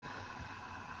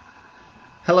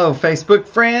Hello, Facebook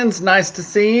friends. Nice to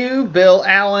see you. Bill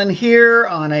Allen here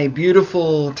on a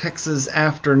beautiful Texas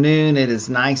afternoon. It is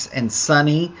nice and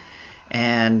sunny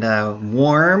and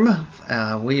warm.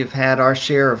 We have had our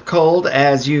share of cold,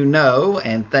 as you know,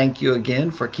 and thank you again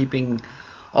for keeping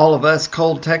all of us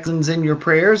cold Texans in your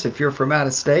prayers if you're from out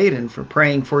of state, and for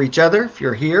praying for each other if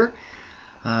you're here.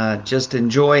 Just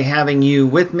enjoy having you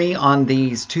with me on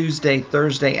these Tuesday,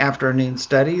 Thursday afternoon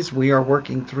studies. We are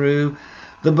working through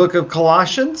the book of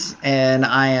Colossians, and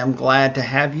I am glad to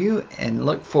have you and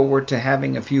look forward to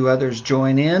having a few others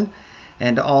join in,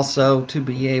 and also to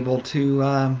be able to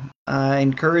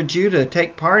encourage you to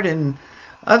take part in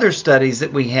other studies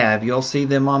that we have. You'll see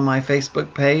them on my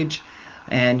Facebook page,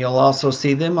 and you'll also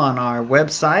see them on our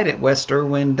website at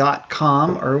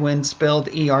westerwin.com, Irwin spelled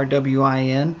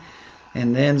E-R-W-I-N,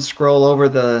 and then scroll over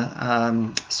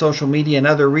the social media and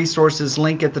other resources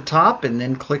link at the top, and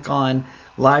then click on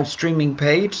live streaming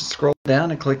page, scroll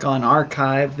down and click on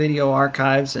archive, video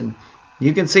archives, and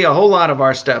you can see a whole lot of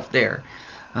our stuff there.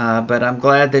 But I'm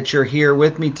glad that you're here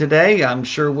with me today. I'm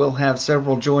sure we'll have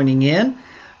several joining in.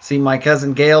 See, my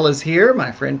cousin Gail is here,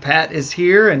 my friend Pat is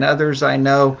here, and others I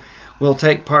know will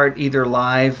take part either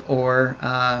live or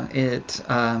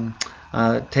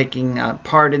taking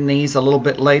part in these a little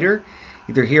bit later,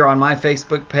 either here on my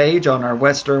Facebook page, on our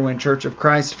West Irwin Church of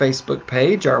Christ Facebook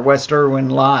page, our West Irwin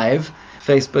Live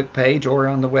Facebook page, or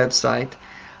on the website,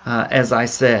 as I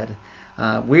said.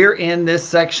 We're in this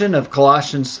section of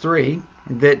Colossians 3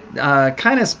 that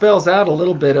kind of spells out a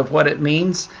little bit of what it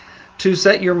means to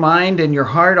set your mind and your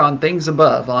heart on things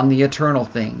above, on the eternal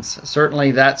things.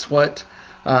 Certainly that's what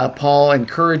Paul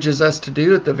encourages us to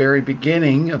do at the very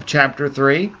beginning of chapter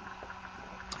 3.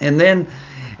 And then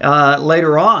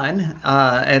later on,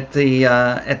 at the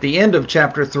end of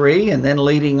chapter 3, and then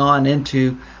leading on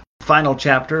into final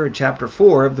chapter, or chapter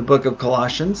 4 of the book of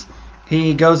Colossians,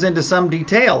 he goes into some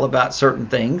detail about certain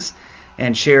things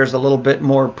and shares a little bit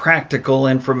more practical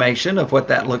information of what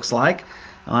that looks like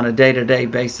on a day-to-day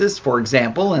basis, for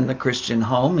example, in the Christian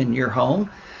home, in your home.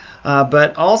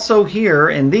 But also here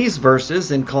in these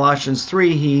verses in Colossians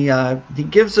 3, he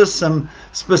gives us some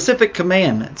specific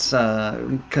commandments.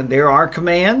 There are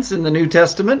commands in the New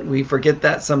Testament. We forget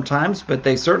that sometimes, but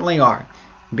they certainly are,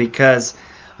 because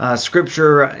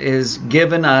Scripture is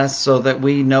given us so that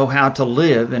we know how to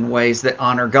live in ways that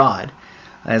honor God.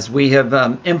 As we have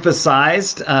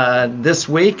emphasized this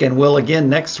week, and will again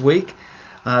next week,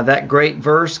 that great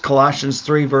verse, Colossians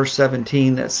 3, verse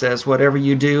 17, that says, "Whatever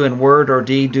you do in word or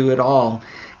deed, do it all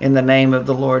in the name of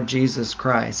the Lord Jesus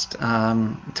Christ,"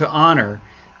 to honor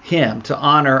Him, to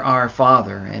honor our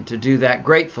Father, and to do that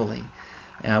gratefully,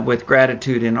 with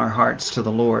gratitude in our hearts to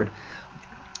the Lord.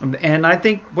 And I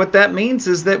think what that means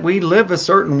is that we live a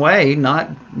certain way, not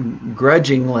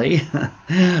grudgingly,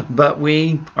 but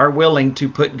we are willing to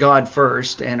put God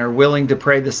first and are willing to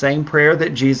pray the same prayer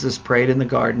that Jesus prayed in the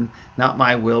garden, "Not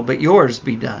my will, but yours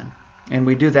be done." And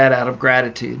we do that out of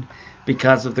gratitude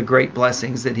because of the great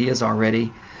blessings that He has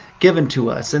already given to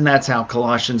us. And that's how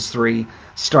Colossians 3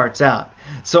 starts out.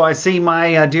 So I see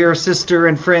my dear sister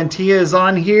and friend Tia is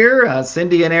on here.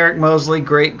 Cindy and Eric Mosley,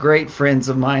 great friends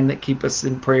of mine that keep us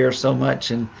in prayer so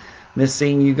much. And miss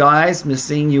seeing you guys, miss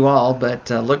seeing you all, but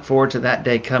look forward to that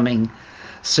day coming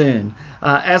soon.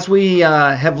 As we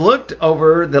have looked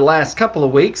over the last couple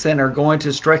of weeks and are going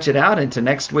to stretch it out into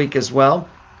next week as well,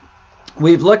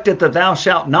 we've looked at the thou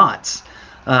shalt nots.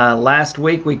 Last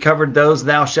week we covered those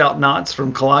thou shalt nots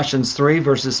from Colossians 3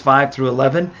 verses 5 through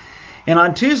 11. And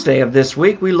on Tuesday of this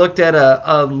week we looked at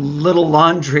a little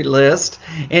laundry list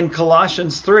in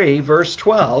Colossians 3 verse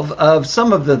 12 of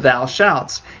some of the thou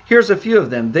shalts. Here's a few of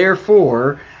them.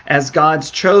 "Therefore, as God's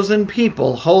chosen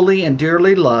people, holy and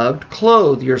dearly loved,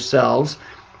 clothe yourselves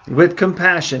with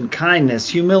compassion, kindness,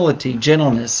 humility,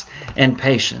 gentleness, and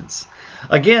patience."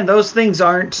 Again, those things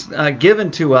aren't given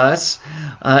to us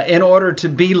in order to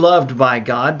be loved by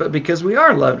God, but because we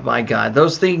are loved by God.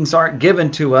 Those things aren't given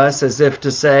to us as if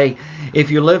to say, if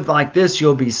you live like this,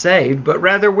 you'll be saved, but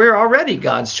rather we're already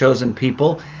God's chosen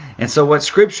people. And so what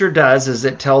Scripture does is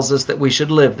it tells us that we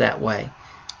should live that way.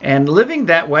 And living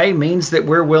that way means that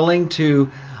we're willing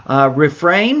to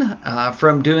refrain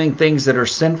from doing things that are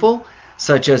sinful,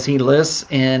 such as he lists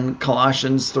in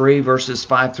Colossians 3 verses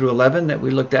 5 through 11 that we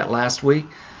looked at last week,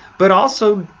 but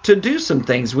also to do some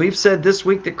things. We've said this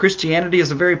week that Christianity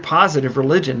is a very positive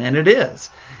religion, and it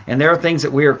is. And there are things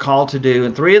that we are called to do,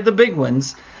 and three of the big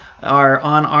ones are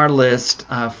on our list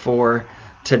for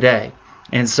today.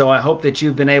 And so I hope that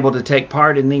you've been able to take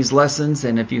part in these lessons,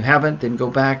 and if you haven't, then go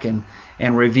back and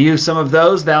review some of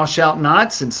those thou shalt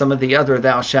nots and some of the other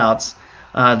thou shalts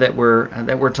that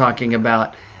we're talking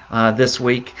about this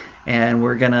week, and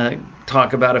we're going to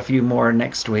talk about a few more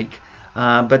next week.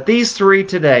 But these three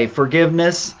today,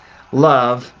 forgiveness,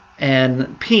 love,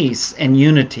 and peace and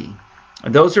unity,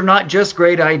 those are not just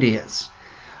great ideas.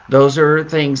 Those are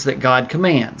things that God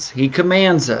commands. He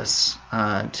commands us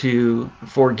to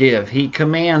forgive. He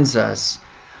commands us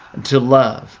to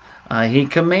love. He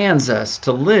commands us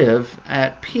to live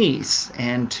at peace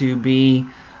and to be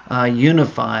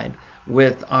unified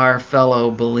with our fellow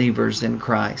believers in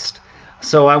Christ.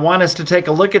 So I want us to take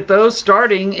a look at those,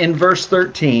 starting in verse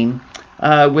 13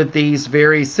 with these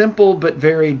very simple but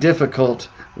very difficult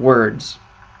words.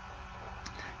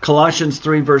 Colossians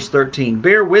 3 verse 13,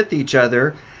 bear with each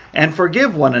other and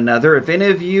forgive one another. If any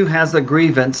of you has a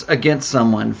grievance against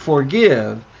someone,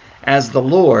 forgive as the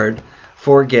Lord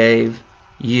forgave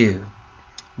you.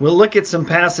 We'll look at some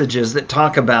passages that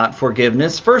talk about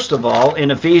forgiveness. First of all,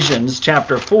 in Ephesians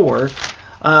chapter 4,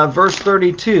 verse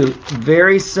 32,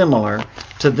 very similar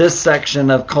to this section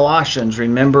of Colossians.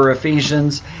 Remember,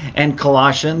 Ephesians and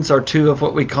Colossians are two of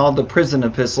what we call the prison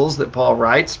epistles that Paul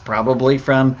writes, probably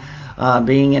from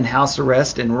being in house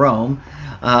arrest in Rome.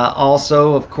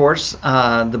 Also, of course,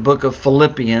 the book of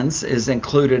Philippians is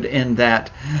included in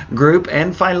that group,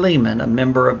 and Philemon, a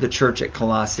member of the church at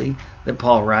Colossae that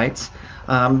Paul writes.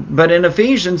 But in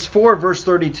Ephesians 4, verse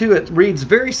 32, it reads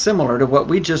very similar to what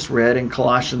we just read in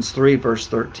Colossians 3, verse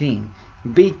 13.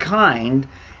 Be kind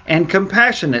and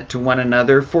compassionate to one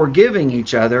another, forgiving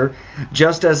each other,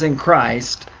 just as in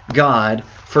Christ God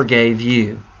forgave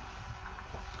you.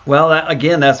 Well,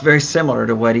 that's very similar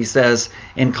to what he says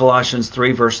in Colossians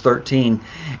 3, verse 13.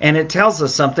 And it tells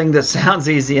us something that sounds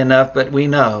easy enough, but we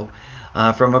know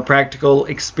from a practical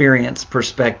experience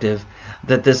perspective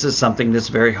that this is something that's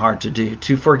very hard to do.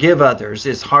 To forgive others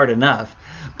is hard enough.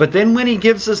 But then when he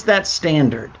gives us that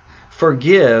standard,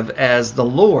 forgive as the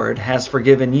Lord has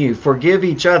forgiven you. Forgive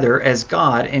each other as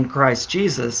God in Christ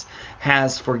Jesus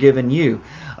has forgiven you.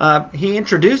 He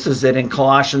introduces it in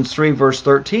Colossians 3 verse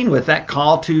 13 with that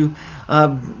call to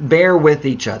bear with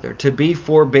each other, to be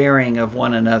forbearing of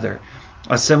one another.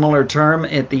 A similar term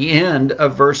at the end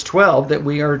of verse 12, that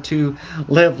we are to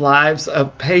live lives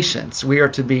of patience. We are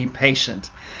to be patient.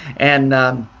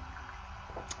 And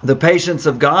the patience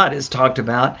of God is talked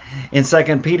about in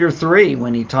 2 Peter 3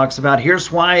 when he talks about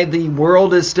here's why the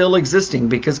world is still existing,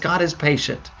 because God is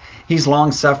patient. He's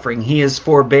long-suffering. He is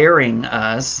forbearing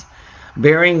us,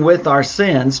 bearing with our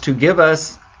sins to give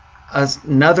us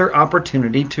another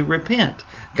opportunity to repent.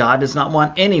 God does not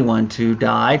want anyone to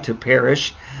die, to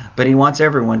perish, but he wants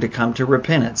everyone to come to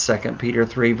repentance, 2 Peter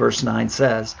 3 verse 9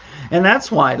 says. And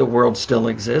that's why the world still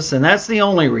exists, and that's the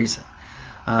only reason.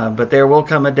 But there will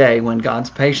come a day when God's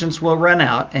patience will run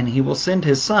out and he will send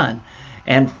his Son.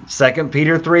 And 2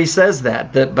 Peter 3 says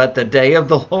that but the day of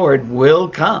the Lord will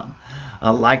come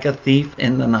like a thief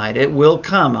in the night. It will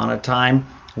come on a time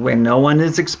when no one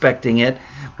is expecting it,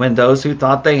 when those who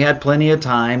thought they had plenty of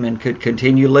time and could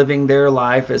continue living their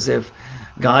life as if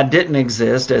God didn't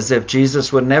exist, as if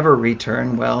Jesus would never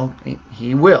return, well,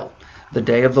 he will. The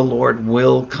day of the Lord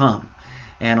will come.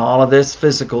 And all of this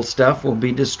physical stuff will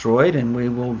be destroyed, and we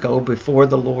will go before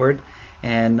the Lord.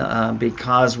 And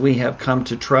because we have come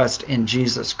to trust in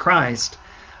Jesus Christ,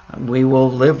 we will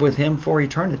live with him for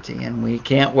eternity. And we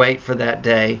can't wait for that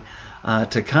day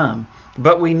to come.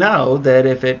 But we know that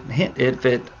if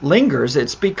it lingers,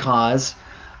 it's because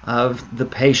of the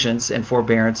patience and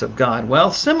forbearance of God.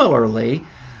 Well, similarly,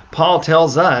 Paul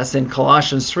tells us in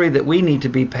Colossians 3 that we need to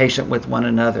be patient with one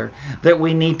another, that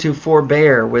we need to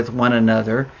forbear with one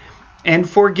another and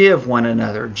forgive one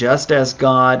another, just as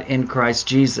God in Christ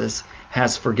Jesus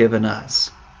has forgiven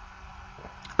us.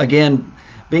 Again,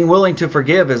 being willing to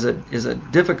forgive is a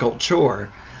difficult chore,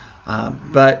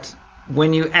 but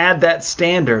when you add that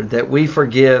standard that we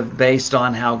forgive based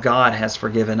on how God has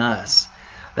forgiven us,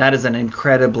 that is an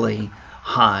incredibly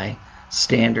high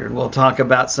standard. We'll talk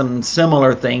about some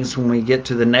similar things when we get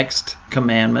to the next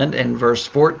commandment in verse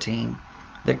 14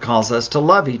 that calls us to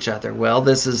love each other. Well,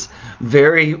 this is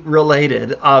very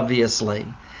related, obviously.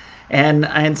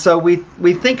 And so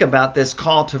we think about this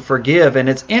call to forgive, and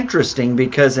it's interesting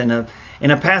because in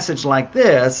a passage like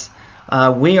this,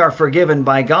 we are forgiven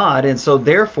by God, and so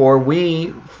therefore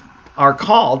we are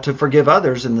called to forgive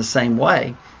others in the same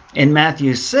way. In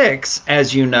Matthew 6,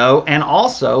 as you know, and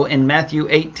also in Matthew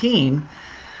 18,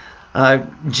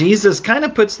 Jesus kind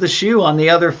of puts the shoe on the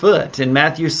other foot. In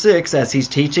Matthew 6, as he's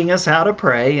teaching us how to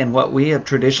pray in what we have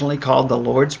traditionally called the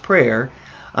Lord's Prayer,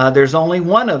 there's only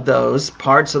one of those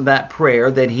parts of that prayer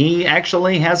that he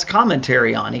actually has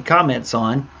commentary on, he comments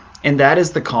on, and that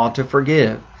is the call to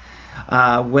forgive.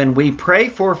 When we pray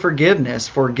for forgiveness,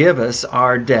 forgive us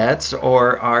our debts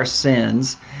or our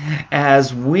sins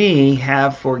as we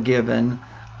have forgiven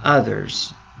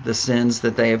others the sins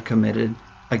that they have committed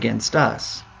against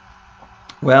us.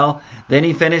 Well, then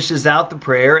he finishes out the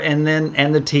prayer and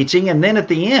the teaching, and then at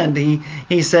the end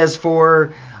he says,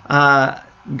 for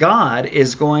God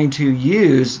is going to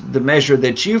use the measure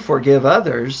that you forgive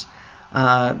others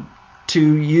to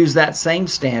use that same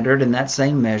standard and that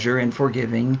same measure in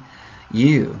forgiving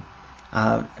you.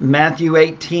 Matthew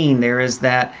 18, there is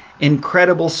that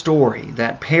incredible story,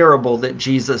 that parable that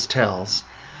Jesus tells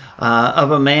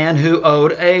of a man who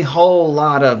owed a whole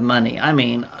lot of money. I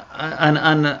mean,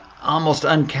 an almost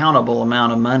uncountable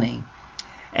amount of money.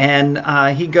 And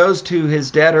he goes to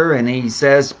his debtor and he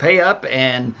says, pay up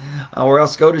or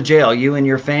else go to jail, you and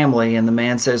your family. And the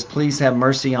man says, please have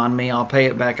mercy on me. I'll pay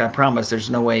it back, I promise. There's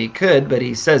no way he could, but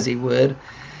he says he would.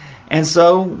 And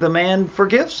so the man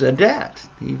forgives the debt.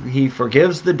 He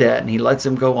forgives the debt and he lets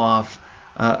him go off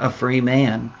a free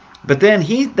man. But then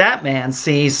that man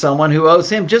sees someone who owes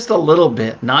him just a little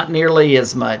bit, not nearly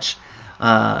as much,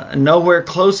 nowhere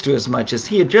close to as much as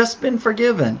he had just been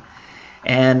forgiven.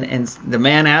 And the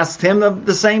man asked him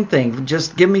the same thing,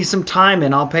 just give me some time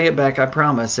and I'll pay it back, I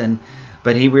promise.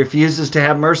 But he refuses to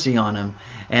have mercy on him.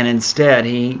 And instead,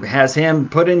 he has him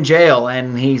put in jail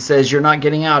and he says, you're not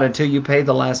getting out until you pay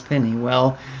the last penny.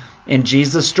 Well, in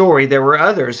Jesus' story, there were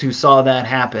others who saw that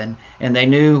happen and they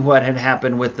knew what had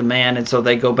happened with the man. And so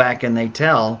they go back and they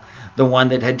tell the one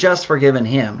that had just forgiven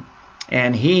him.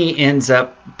 And he ends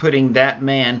up putting that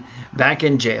man back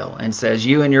in jail and says,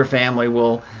 you and your family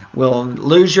will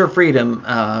lose your freedom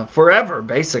forever,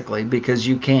 basically, because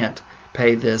you can't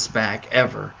pay this back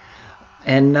ever.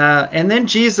 And then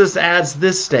Jesus adds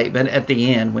this statement at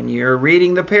the end. When you're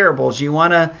reading the parables, you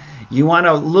want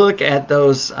to look at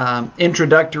those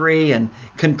introductory and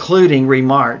concluding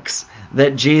remarks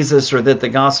that Jesus or that the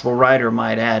gospel writer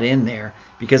might add in there,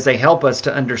 because they help us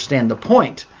to understand the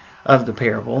point of the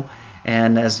parable.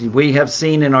 And as we have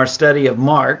seen in our study of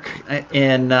Mark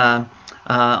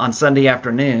on Sunday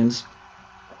afternoons,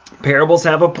 parables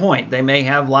have a point. They may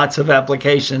have lots of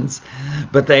applications,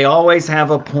 but they always have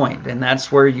a point, and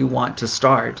that's where you want to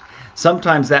start.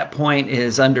 Sometimes that point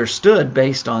is understood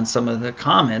based on some of the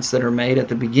comments that are made at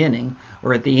the beginning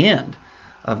or at the end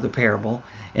of the parable.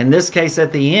 In this case,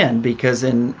 at the end, because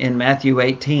in Matthew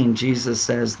 18, Jesus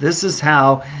says, this is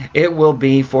how it will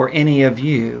be for any of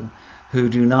you who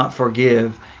do not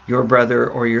forgive your brother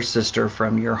or your sister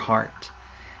from your heart.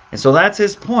 And so that's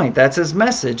his point. That's his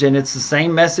message. And it's the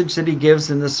same message that he gives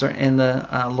in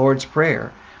the Lord's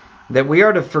Prayer, that we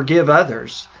are to forgive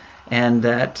others and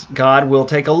that God will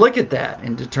take a look at that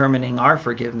in determining our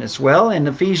forgiveness. Well, in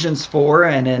Ephesians 4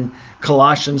 and in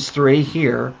Colossians 3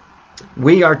 here,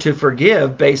 we are to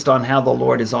forgive based on how the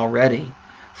Lord has already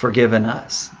forgiven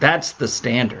us. That's the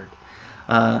standard.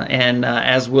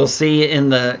 As we'll see in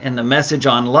the message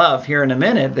on love here in a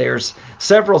minute, there's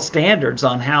several standards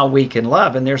on how we can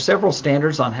love, and there's several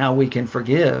standards on how we can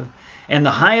forgive. And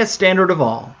the highest standard of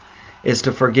all is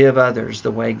to forgive others the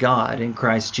way God in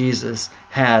Christ Jesus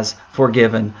has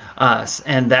forgiven us.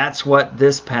 And that's what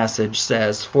this passage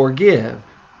says. Forgive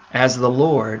as the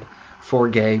Lord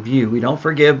forgave you. We don't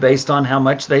forgive based on how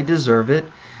much they deserve it.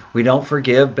 We don't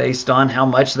forgive based on how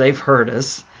much they've hurt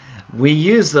us. We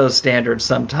use those standards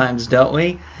sometimes, don't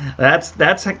we? That's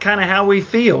kind of how we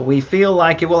feel. We feel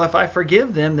like, well, if I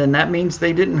forgive them, then that means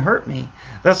they didn't hurt me.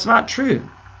 That's not true.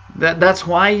 That's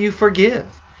why you forgive.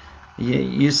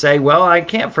 You say, well, I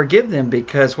can't forgive them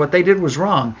because what they did was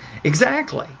wrong.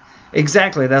 Exactly.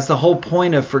 That's the whole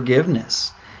point of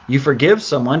forgiveness. You forgive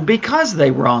someone because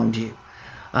they wronged you.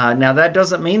 Now, that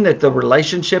doesn't mean that the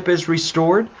relationship is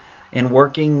restored. In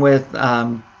working with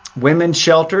women's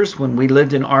shelters, when we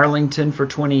lived in Arlington for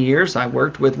 20 years, I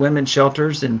worked with women's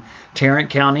shelters in Tarrant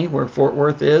County, where Fort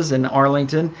Worth is, in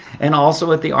Arlington, and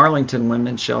also at the Arlington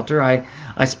Women's Shelter.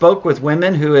 I spoke with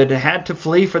women who had to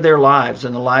flee for their lives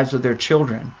and the lives of their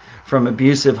children from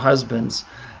abusive husbands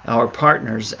or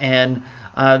partners. And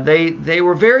they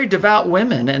were very devout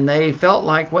women, and they felt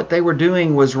like what they were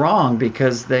doing was wrong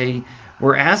because they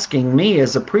were asking me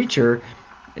as a preacher,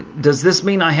 does this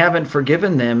mean I haven't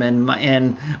forgiven them?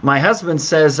 And my husband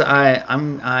says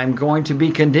I'm going to be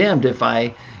condemned if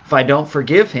I don't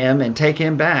forgive him and take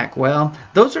him back. Well,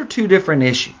 those are two different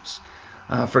issues.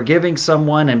 Forgiving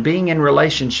someone and being in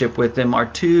relationship with them are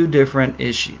two different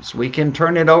issues. We can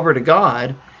turn it over to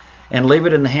God and leave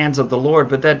it in the hands of the Lord,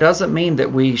 but that doesn't mean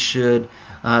that we should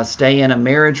stay in a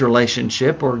marriage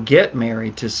relationship or get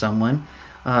married to someone.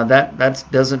 That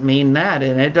doesn't mean that,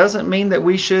 and it doesn't mean that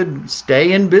we should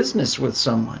stay in business with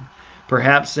someone.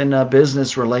 Perhaps in a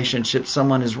business relationship,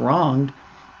 someone is wronged,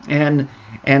 and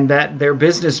that their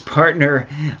business partner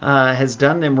has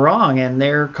done them wrong, and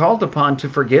they're called upon to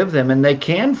forgive them, and they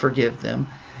can forgive them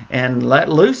and let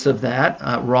loose of that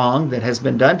wrong that has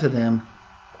been done to them.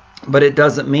 But it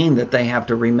doesn't mean that they have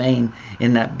to remain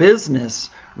in that business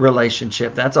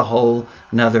relationship. That's a whole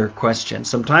nother question.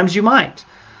 Sometimes you might,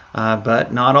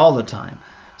 but not all the time.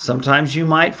 Sometimes you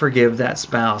might forgive that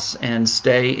spouse and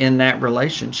stay in that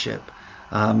relationship.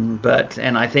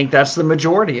 And I think that's the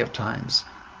majority of times.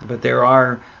 But there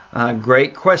are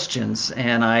great questions,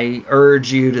 and I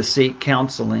urge you to seek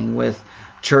counseling with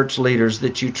church leaders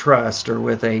that you trust, or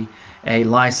with a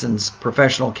licensed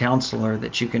professional counselor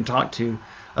that you can talk to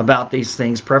about these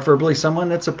things, preferably someone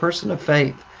that's a person of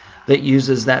faith that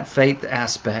uses that faith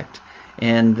aspect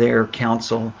in their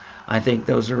counsel. I think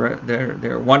those are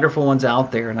there are wonderful ones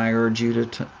out there, and I urge you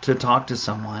to talk to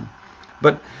someone.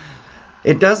 But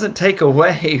it doesn't take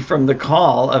away from the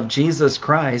call of Jesus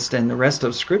Christ and the rest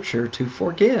of Scripture to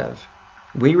forgive.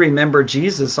 We remember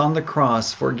Jesus on the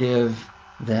cross, forgive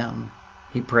them.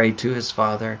 He prayed to his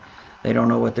Father. They don't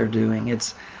know what they're doing.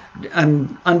 It's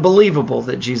unbelievable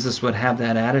that Jesus would have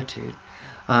that attitude.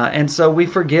 And so we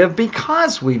forgive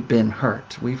because we've been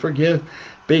hurt. We forgive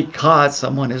because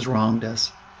someone has wronged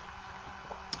us.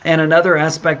 And another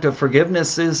aspect of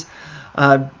forgiveness is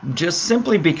just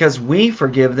simply because we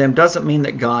forgive them doesn't mean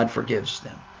that God forgives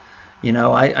them. You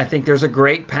know, I think there's a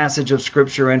great passage of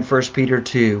Scripture in 1 Peter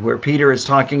 2 where Peter is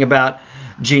talking about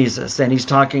Jesus, and he's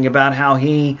talking about how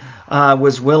he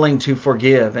was willing to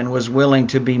forgive and was willing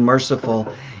to be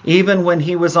merciful even when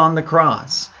he was on the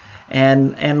cross.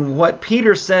 And what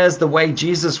Peter says, the way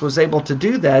Jesus was able to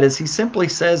do that, is he simply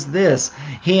says this: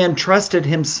 he entrusted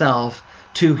himself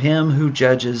to him who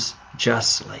judges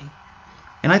justly.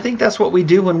 And I think that's what we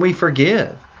do when we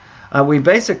forgive. We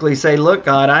basically say, look,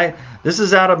 God, this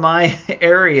is out of my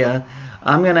area.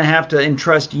 I'm going to have to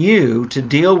entrust you to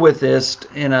deal with this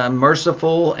in a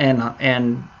merciful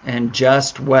and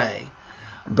just way.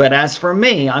 But as for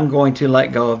me, I'm going to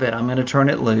let go of it. I'm going to turn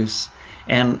it loose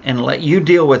and let you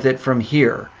deal with it from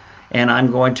here. And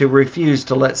I'm going to refuse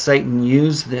to let Satan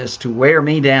use this to wear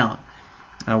me down.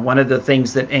 One of the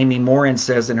things that Amy Morin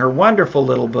says in her wonderful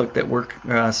little book that we're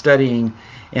studying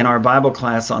in our Bible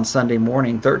class on Sunday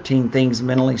morning, 13 Things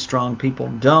Mentally Strong People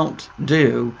Don't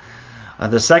Do.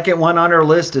 The second one on our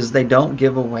list is they don't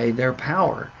give away their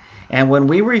power. And when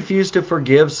we refuse to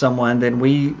forgive someone, then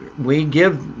we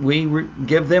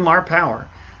give them our power.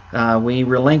 We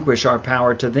relinquish our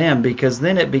power to them, because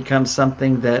then it becomes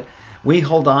something that we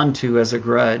hold on to as a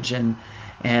grudge and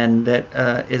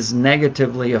that is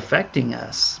negatively affecting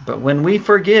us. But when we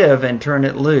forgive and turn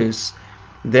it loose,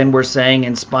 then we're saying,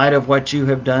 in spite of what you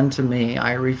have done to me,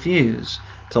 I refuse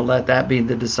to let that be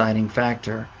the deciding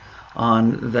factor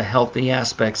on the healthy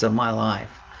aspects of my life.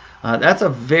 That's a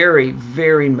very,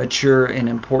 very mature and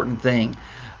important thing.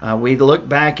 We look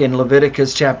back in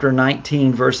Leviticus chapter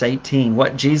 19, verse 18,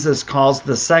 what Jesus calls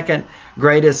the second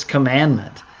greatest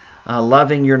commandment,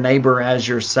 loving your neighbor as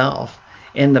yourself.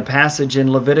 In the passage in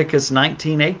Leviticus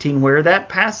 19:18, where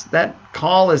that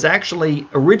call is actually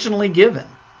originally given,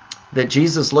 that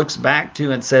Jesus looks back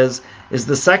to and says is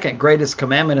the second greatest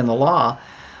commandment in the law.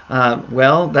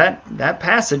 That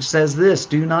passage says this: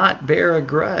 do not bear a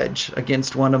grudge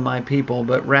against one of my people,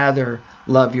 but rather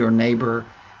love your neighbor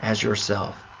as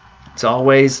yourself. It's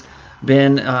always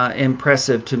been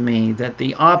impressive to me that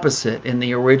the opposite in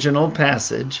the original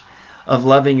passage of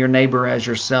loving your neighbor as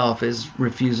yourself is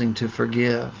refusing to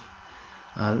forgive.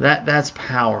 That's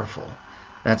powerful.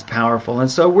 That's powerful. And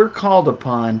so we're called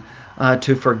upon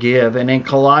to forgive. And in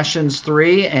Colossians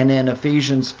 3 and in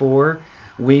Ephesians 4,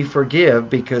 we forgive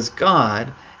because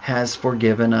God has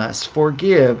forgiven us.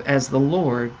 Forgive as the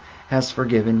Lord has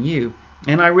forgiven you.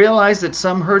 And I realize that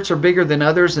some hurts are bigger than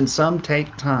others and some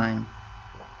take time.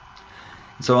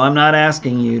 So I'm not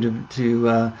asking you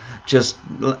to just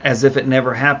as if it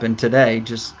never happened today,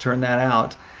 just turn that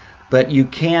out. But you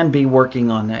can be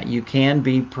working on that. You can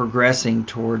be progressing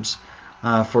towards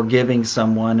forgiving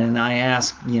someone. And I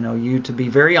ask you to be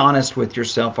very honest with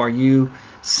yourself. Are you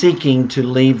seeking to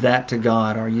leave that to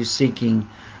God? Are you seeking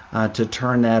to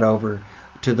turn that over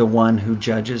to the one who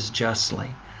judges justly?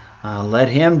 Let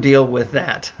him deal with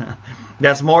that.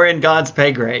 That's more in God's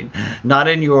pay grade, not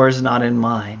in yours, not in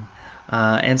mine.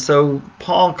 And so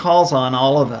Paul calls on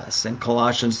all of us in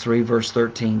Colossians 3 verse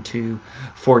 13 to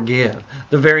forgive.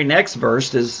 The very next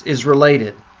verse is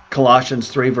related. Colossians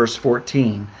 3 verse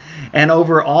 14. And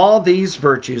over all these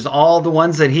virtues, all the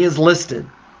ones that he has listed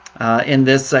in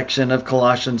this section of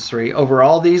Colossians 3, over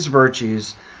all these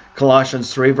virtues,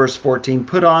 Colossians 3 verse 14,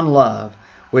 put on love,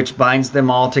 which binds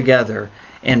them all together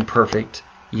in perfect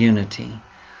unity.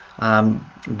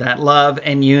 That love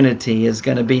and unity is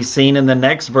going to be seen in the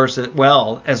next verse as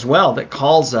well, that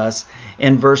calls us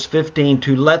in verse 15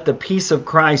 to let the peace of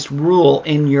Christ rule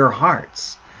in your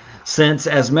hearts, since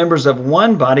as members of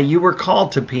one body you were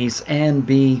called to peace, and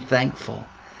be thankful.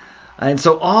 And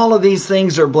so all of these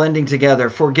things are blending together: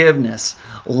 forgiveness,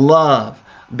 love,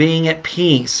 being at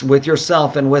peace with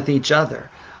yourself and with each other,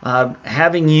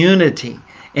 having unity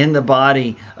in the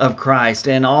body of Christ,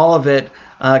 and all of it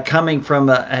coming from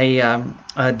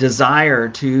a desire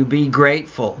to be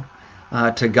grateful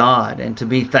to God and to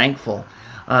be thankful.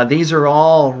 These are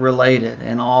all related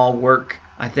and all work,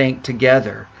 I think,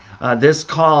 together. This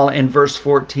call in verse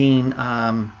 14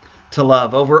 to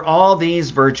love, over all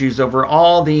these virtues, over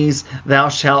all these thou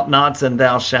shalt nots and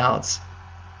thou shalts,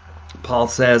 Paul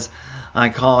says, I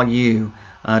call you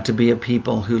to be a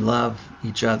people who love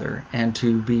each other and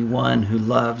to be one who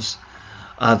loves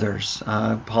others.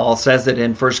 Paul says it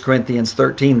in 1 Corinthians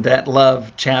 13, that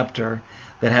love chapter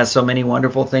that has so many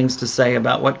wonderful things to say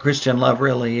about what Christian love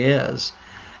really is.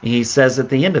 He says at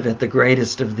the end of it, the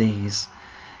greatest of these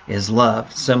is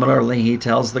love. Similarly, he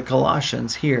tells the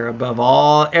Colossians here, above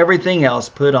all everything else,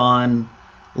 put on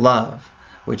love,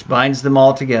 which binds them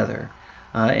all together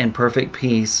in perfect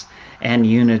peace and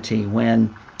unity.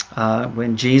 When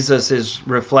Jesus is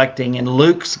reflecting in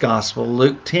Luke's gospel,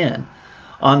 Luke 10,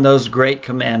 on those great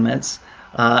commandments,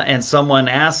 and someone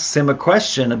asks him a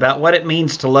question about what it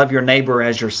means to love your neighbor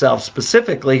as yourself,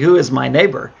 specifically, who is my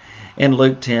neighbor in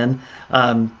Luke 10?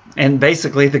 And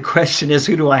basically the question is,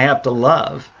 who do I have to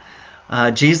love?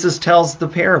 Jesus tells the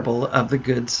parable of the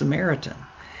Good Samaritan.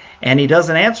 And he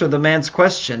doesn't answer the man's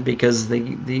question because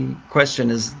the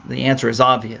answer is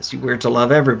obvious. We're to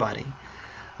love everybody.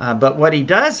 But what he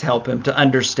does help him to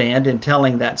understand in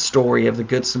telling that story of the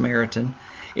Good Samaritan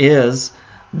is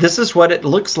this is what it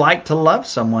looks like to love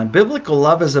someone. Biblical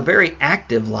love is a very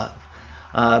active love.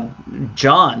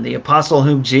 John, the apostle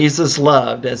whom Jesus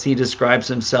loved, as he describes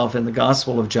himself in the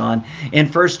Gospel of John,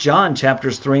 in 1 John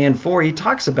chapters 3 and 4, he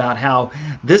talks about how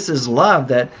this is love,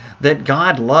 that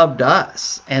God loved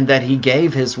us and that he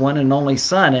gave his one and only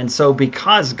Son. And so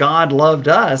because God loved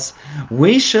us,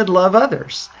 we should love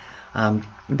others.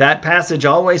 That passage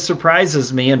always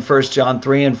surprises me in 1 John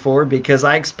 3 and 4 because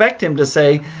I expect him to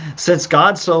say, since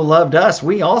God so loved us,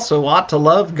 we also ought to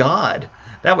love God.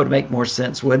 That would make more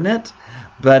sense, wouldn't it?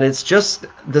 But it's just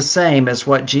the same as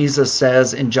what Jesus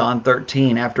says in John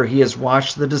 13 after he has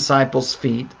washed the disciples'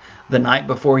 feet the night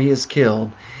before he is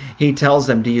killed. He tells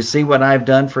them, do you see what I've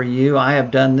done for you? I have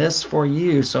done this for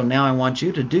you, so now I want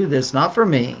you to do this, not for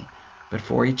me, but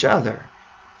for each other.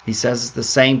 He says the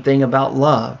same thing about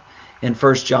love in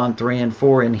 1 John 3 and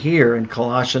 4, and here in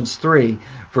Colossians 3,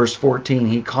 verse 14,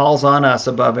 he calls on us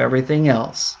above everything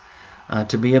else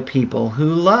to be a people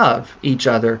who love each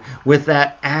other with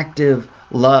that active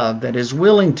love that is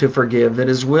willing to forgive, that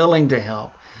is willing to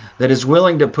help, that is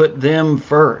willing to put them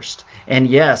first. And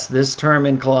yes, this term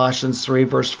in Colossians 3,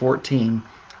 verse 14,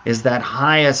 is that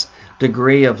highest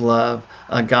degree of love,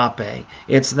 agape.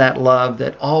 It's that love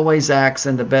that always acts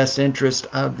in the best interest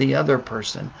of the other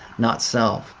person, not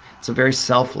self. It's a very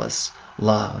selfless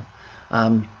love.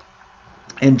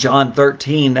 In John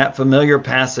 13, that familiar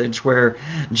passage where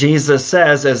Jesus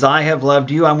says, as I have loved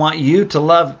you, I want you to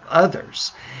love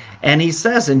others. And he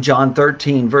says in John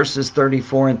 13, verses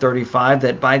 34 and 35,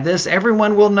 that by this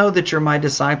everyone will know that you're my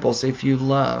disciples if you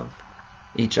love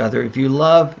each other. If you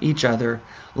love each other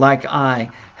like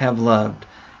I have loved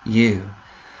you.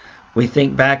 We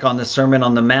think back on the Sermon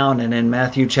on the Mount, and in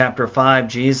Matthew chapter 5,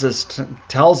 Jesus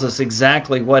tells us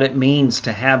exactly what it means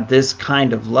to have this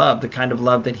kind of love, the kind of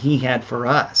love that he had for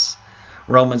us.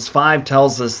 Romans 5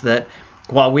 tells us that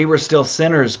while we were still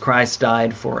sinners, Christ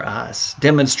died for us,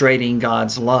 demonstrating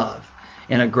God's love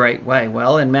in a great way.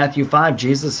 Well, in Matthew 5,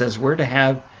 Jesus says we're to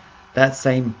have that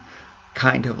same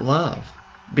kind of love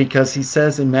because he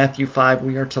says in Matthew 5,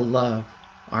 we are to love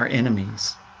our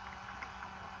enemies.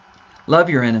 Love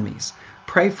your enemies.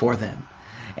 Pray for them.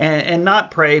 And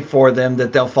not pray for them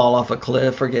that they'll fall off a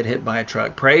cliff or get hit by a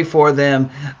truck. Pray for them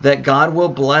that God will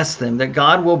bless them, that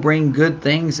God will bring good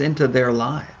things into their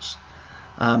lives.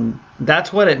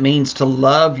 That's what it means to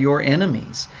love your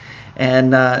enemies.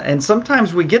 And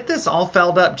sometimes we get this all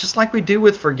fouled up, just like we do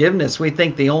with forgiveness. We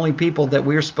think the only people that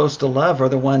we're supposed to love are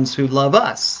the ones who love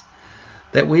us,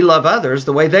 that we love others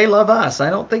the way they love us. I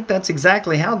don't think that's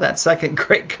exactly how that second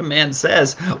great command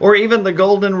says, or even the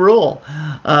golden rule,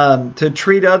 to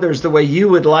treat others the way you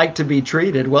would like to be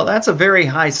treated. Well, that's a very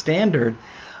high standard.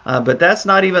 But that's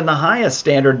not even the highest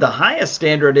standard. The highest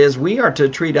standard is we are to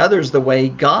treat others the way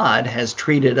God has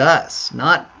treated us,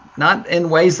 not in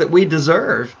ways that we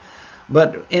deserve,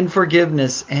 but in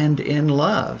forgiveness and in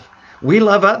love. We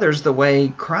love others the way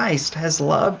Christ has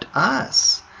loved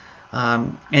us.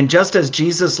 And just as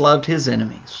Jesus loved his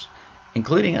enemies,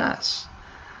 including us,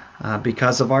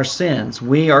 because of our sins,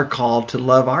 we are called to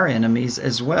love our enemies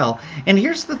as well. And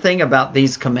here's the thing about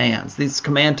these commands, this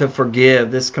command to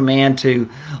forgive, this command to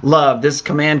love, this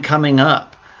command coming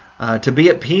up, to be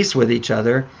at peace with each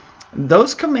other.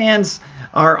 Those commands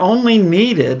are only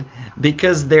needed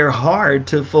because they're hard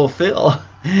to fulfill.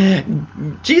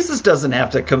 Jesus doesn't have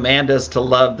to command us to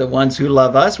love the ones who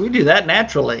love us. We do that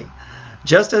naturally.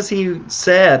 Just as he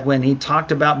said when he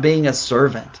talked about being a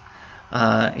servant.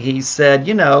 He said,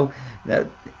 that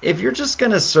if you're just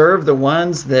going to serve the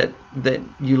ones that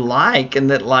you like and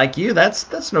that like you,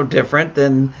 that's no different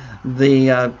than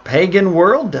the pagan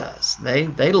world does.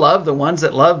 They love the ones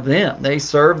that love them. They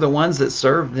serve the ones that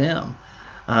serve them.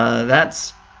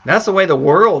 That's the way the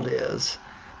world is.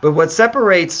 But what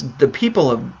separates the people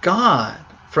of God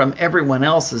from everyone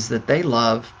else is that they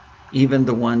love even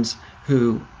the ones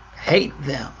who hate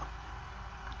them.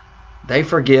 They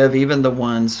forgive even the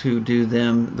ones who do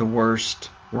them the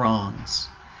worst wrongs.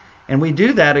 And we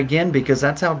do that again because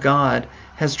that's how God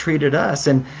has treated us.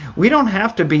 And we don't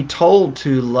have to be told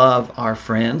to love our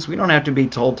friends. We don't have to be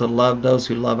told to love those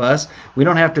who love us. We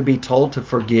don't have to be told to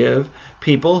forgive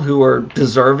people who are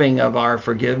deserving of our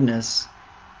forgiveness.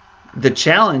 The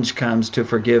challenge comes to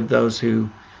forgive those who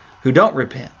don't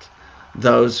repent,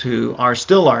 those who are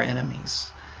still our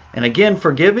enemies. And again,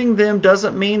 forgiving them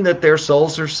doesn't mean that their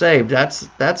souls are saved.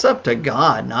 That's up to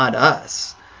God, not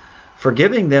us.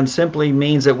 Forgiving them simply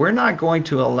means that we're not going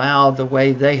to allow the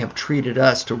way they have treated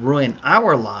us to ruin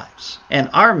our lives and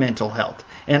our mental health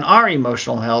and our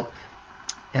emotional health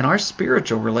and our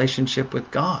spiritual relationship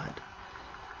with God.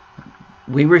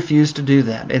 We refuse to do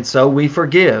that. And so we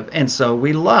forgive. And so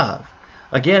we love.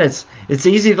 Again, it's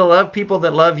easy to love people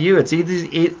that love you. It's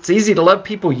easy to love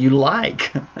people you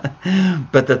like.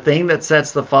 But the thing that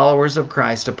sets the followers of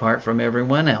Christ apart from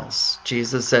everyone else,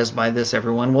 Jesus says, by this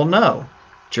everyone will know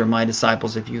that you're my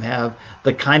disciples if you have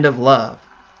the kind of love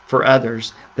for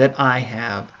others that I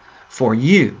have for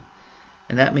you.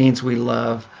 And that means we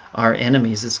love our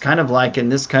enemies. It's kind of like in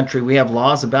this country we have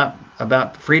laws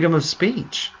about freedom of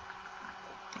speech.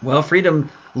 Well,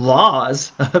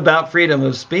 laws about freedom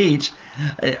of speech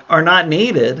are not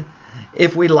needed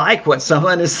if we like what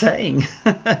someone is saying.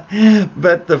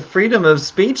 But the freedom of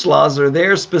speech laws are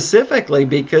there specifically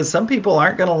because some people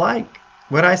aren't going to like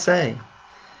what I say.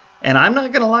 And I'm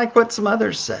not going to like what some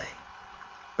others say.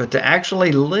 But to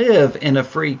actually live in a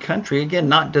free country, again,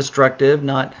 not destructive,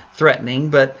 not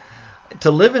threatening, but to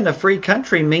live in a free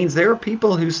country means there are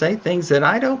people who say things that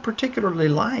I don't particularly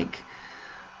like.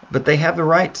 But they have the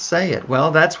right to say it.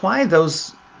 Well, that's why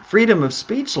those freedom of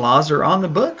speech laws are on the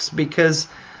books, because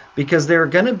there are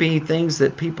going to be things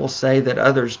that people say that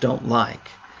others don't like.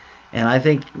 And I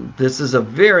think this is a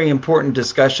very important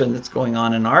discussion that's going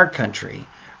on in our country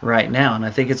right now. And I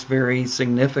think it's very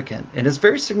significant. And it's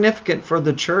very significant for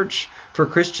the church, for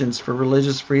Christians, for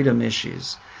religious freedom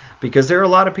issues. Because there are a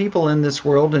lot of people in this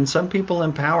world and some people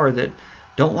in power that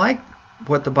don't like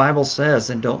what the Bible says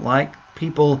and don't like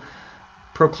people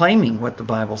proclaiming what the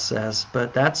Bible says,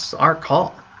 but that's our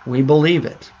call. We believe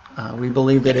it. We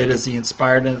believe that it is the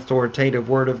inspired and authoritative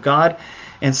Word of God,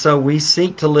 and so we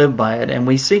seek to live by it, and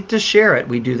we seek to share it.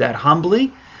 We do that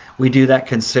humbly. We do that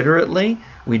considerately.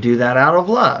 We do that out of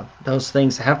love. Those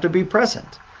things have to be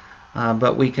present,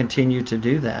 but we continue to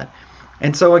do that.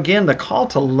 And so again, the call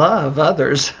to love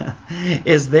others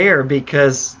is there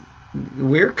because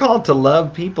we're called to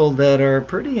love people that are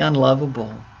pretty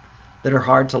unlovable, that are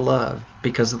hard to love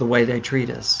because of the way they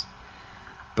treat us.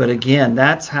 But again,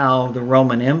 that's how the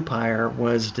Roman Empire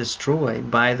was destroyed,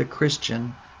 by the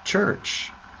Christian church.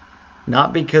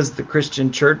 Not because the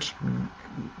Christian church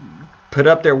put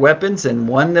up their weapons and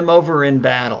won them over in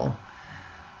battle,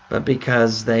 but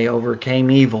because they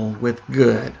overcame evil with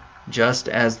good, just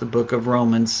as the book of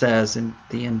Romans says in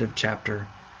the end of chapter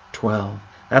 12.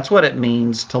 That's what it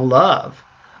means to love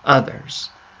others,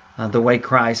 the way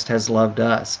Christ has loved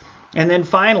us. And then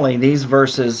finally, these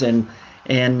verses in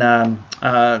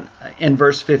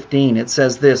verse 15, it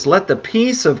says this: "Let the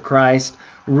peace of Christ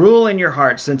rule in your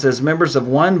hearts, since as members of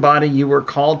one body you were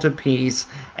called to peace,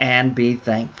 and be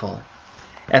thankful."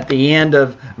 At the end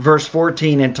of verse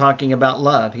 14, in talking about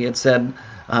love, he had said,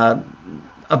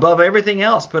 above everything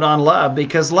else, put on love,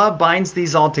 because love binds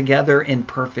these all together in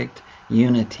perfect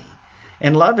unity.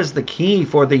 And love is the key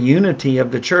for the unity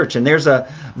of the church. And there's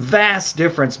a vast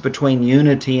difference between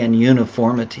unity and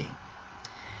uniformity.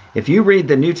 If you read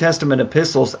the New Testament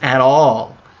epistles at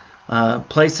all,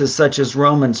 places such as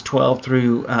Romans 12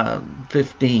 through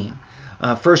 15,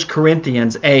 1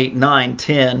 Corinthians 8, 9,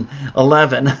 10,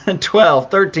 11,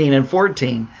 12, 13, and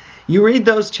 14, you read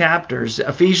those chapters,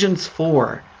 Ephesians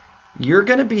 4, you're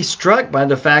going to be struck by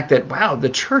the fact that, wow, the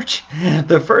church,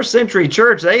 the first century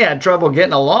church, they had trouble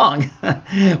getting along.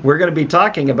 We're going to be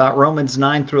talking about Romans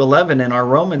 9 through 11 in our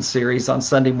Romans series on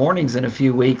Sunday mornings in a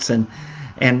few weeks. And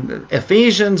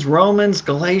Ephesians, Romans,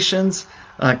 Galatians,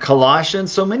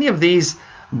 Colossians, so many of these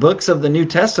books of the New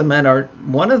Testament are,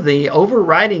 one of the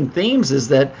overriding themes is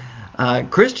that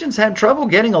Christians had trouble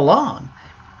getting along.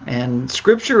 And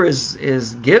Scripture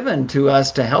is given to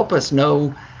us to help us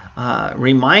know,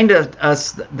 remind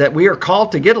us that we are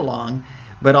called to get along,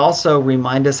 but also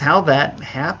remind us how that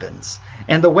happens.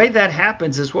 And the way that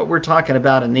happens is what we're talking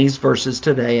about in these verses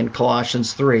today in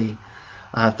Colossians 3,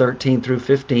 13 through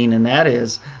 15, and that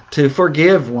is to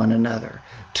forgive one another,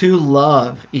 to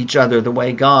love each other the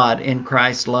way God in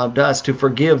Christ loved us, to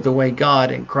forgive the way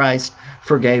God in Christ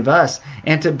forgave us,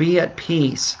 and to be at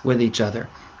peace with each other.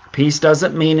 Peace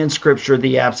doesn't mean in Scripture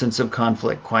the absence of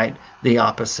conflict, quite the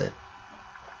opposite.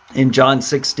 In John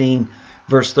 16,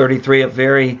 verse 33, a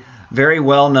very, very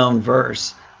well-known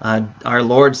verse, our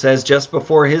Lord says just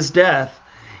before his death,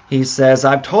 he says,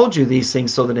 I've told you these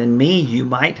things so that in me you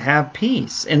might have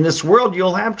peace. In this world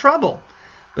you'll have trouble,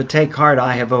 but take heart,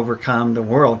 I have overcome the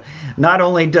world. Not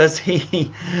only does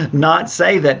he not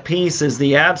say that peace is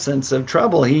the absence of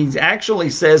trouble, he actually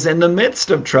says in the midst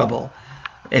of trouble,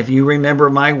 if you remember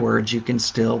my words, you can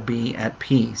still be at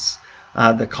peace.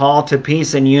 The call to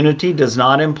peace and unity does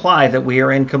not imply that we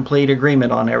are in complete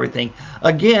agreement on everything.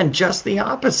 Again, just the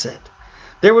opposite.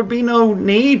 There would be no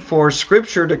need for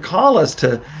Scripture to call us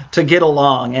to get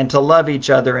along and to love each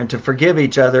other and to forgive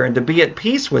each other and to be at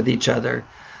peace with each other,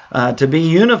 to be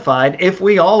unified if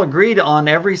we all agreed on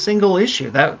every single issue.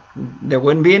 That there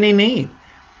wouldn't be any need.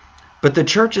 But the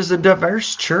church is a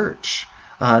diverse church,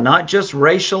 not just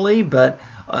racially, but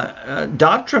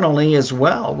doctrinally as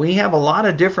well. We have a lot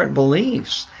of different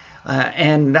beliefs.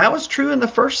 And that was true in the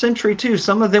first century too.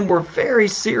 Some of them were very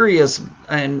serious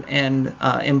and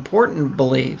important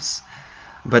beliefs.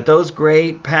 But those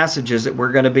great passages that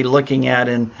we're going to be looking at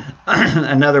in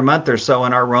another month or so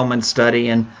in our Roman study,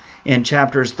 and in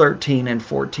chapters 13 and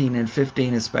 14 and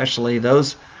 15 especially,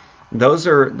 those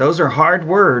are hard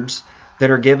words that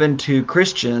are given to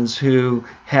Christians who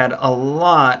had a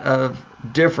lot of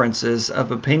differences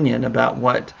of opinion about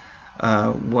what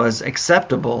was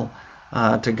acceptable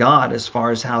to God as far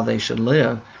as how they should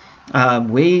live.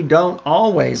 We don't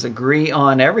always agree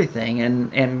on everything,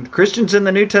 and Christians in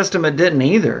the New Testament didn't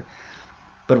either.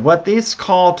 But what this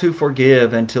call to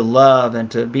forgive and to love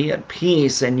and to be at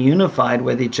peace and unified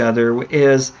with each other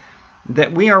is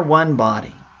that we are one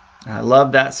body. I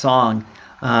love that song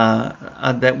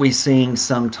that we sing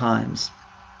sometimes.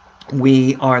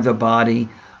 We are the body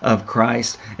of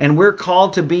Christ, and we're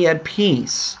called to be at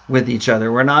peace with each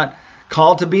other. We're not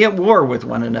called to be at war with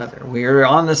one another. We are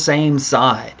on the same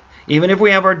side. Even if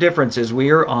we have our differences, we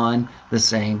are on the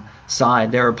same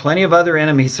side. There are plenty of other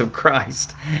enemies of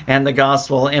Christ and the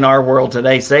gospel in our world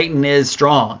today. Satan is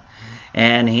strong,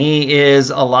 and he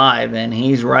is alive, and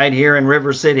he's right here in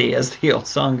River City, as the old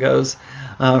song goes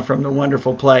from the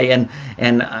wonderful play. And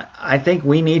I think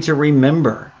we need to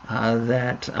remember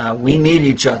that we need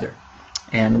each other,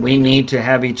 and we need to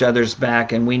have each other's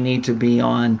back, and we need to be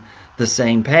on the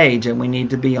same page, and we need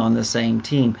to be on the same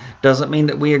team. Doesn't mean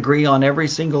that we agree on every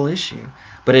single issue,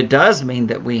 but it does mean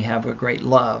that we have a great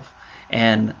love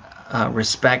and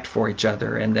respect for each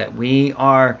other, and that we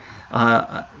are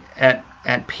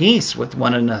at peace with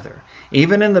one another.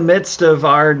 Even in the midst of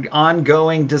our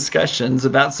ongoing discussions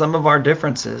about some of our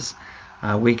differences,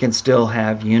 we can still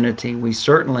have unity. We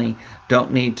certainly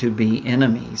don't need to be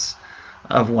enemies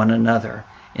of one another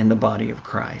in the body of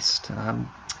Christ.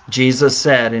 Jesus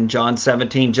said in John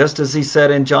 17, just as he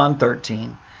said in John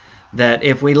 13, that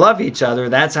if we love each other,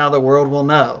 that's how the world will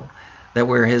know that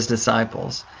we're his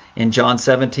disciples. In John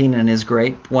 17, in his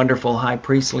great, wonderful high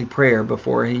priestly prayer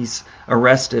before he's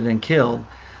arrested and killed,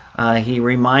 he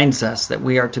reminds us that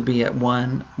we are to be at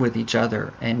one with each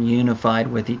other and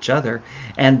unified with each other.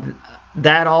 And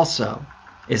that also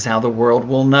is how the world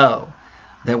will know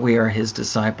that we are his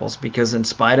disciples, because in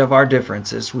spite of our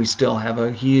differences, we still have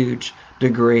a huge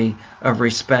degree of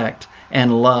respect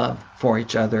and love for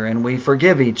each other, and we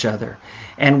forgive each other,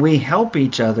 and we help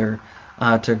each other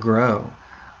to grow.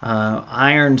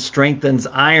 Iron strengthens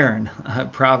iron,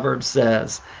 Proverbs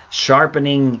says,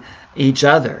 sharpening each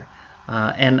other.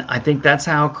 And I think that's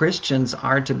how Christians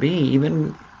are to be,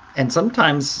 even, and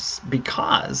sometimes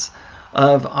because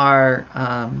of our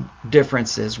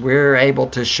differences, we're able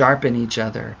to sharpen each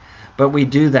other. But we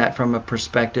do that from a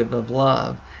perspective of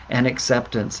love and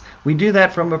acceptance. We do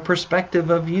that from a perspective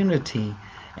of unity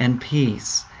and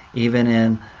peace, even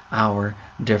in our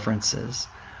differences.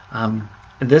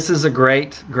 This is a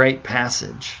great, great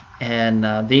passage.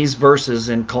 And these verses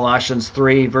in Colossians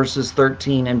 3, verses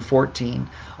 13 and 14,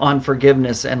 on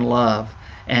forgiveness and love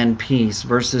and peace.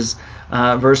 Verse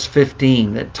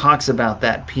 15 that talks about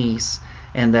that peace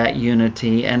and that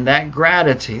unity and that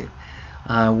gratitude.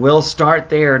 We'll start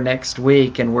there next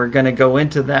week, and we're going to go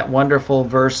into that wonderful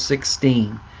verse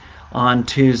 16 on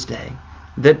Tuesday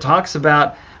that talks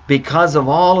about, because of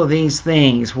all of these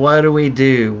things, what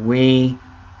do? We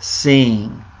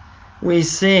sing. We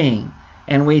sing,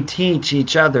 and we teach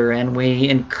each other, and we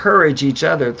encourage each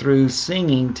other through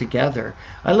singing together.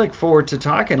 I look forward to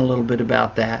talking a little bit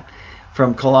about that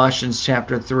from Colossians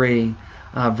chapter 3,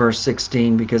 verse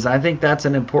 16, because I think that's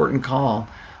an important call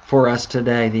for us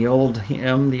today. The old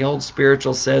hymn, the old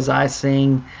spiritual says, I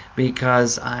sing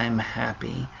because I'm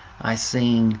happy. I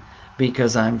sing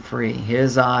because I'm free.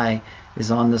 His eye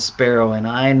is on the sparrow, and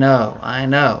I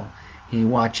know he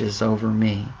watches over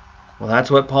me. Well, that's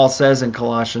what Paul says in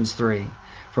Colossians 3.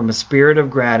 From a spirit of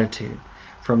gratitude,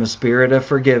 from a spirit of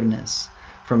forgiveness,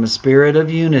 from a spirit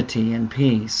of unity and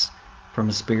peace, from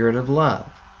a spirit of love,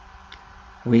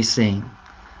 we sing.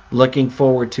 Looking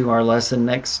forward to our lesson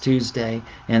next Tuesday,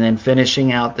 and then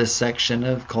finishing out this section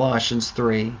of Colossians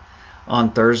 3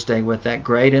 on Thursday with that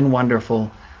great and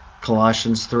wonderful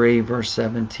Colossians 3, verse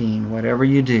 17. Whatever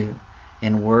you do,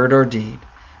 in word or deed,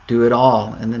 do it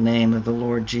all in the name of the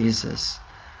Lord Jesus,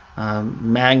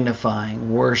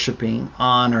 magnifying, worshiping,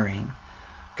 honoring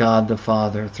God the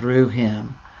Father through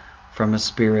Him from a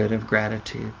spirit of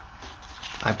gratitude.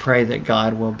 I pray that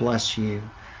God will bless you.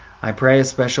 I pray a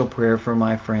special prayer for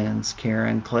my friends,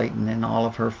 Karen Clayton and all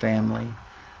of her family,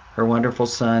 her wonderful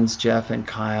sons, Jeff and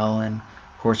Kyle, and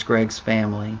of course Greg's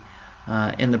family,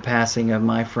 in the passing of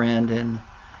my friend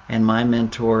and my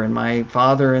mentor and my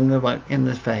father in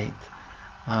the faith,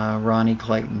 Ronnie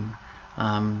Clayton.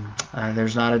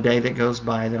 There's not a day that goes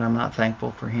by that I'm not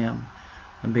thankful for him,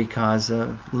 because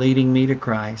of leading me to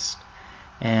Christ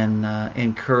and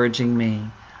encouraging me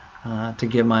to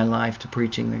give my life to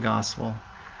preaching the gospel.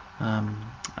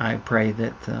 I pray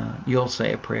that you'll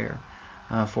say a prayer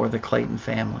for the Clayton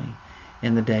family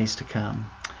in the days to come.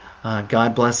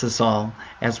 God bless us all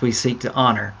as we seek to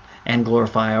honor and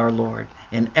glorify our Lord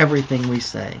in everything we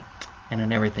say and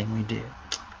in everything we do.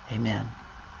 Amen.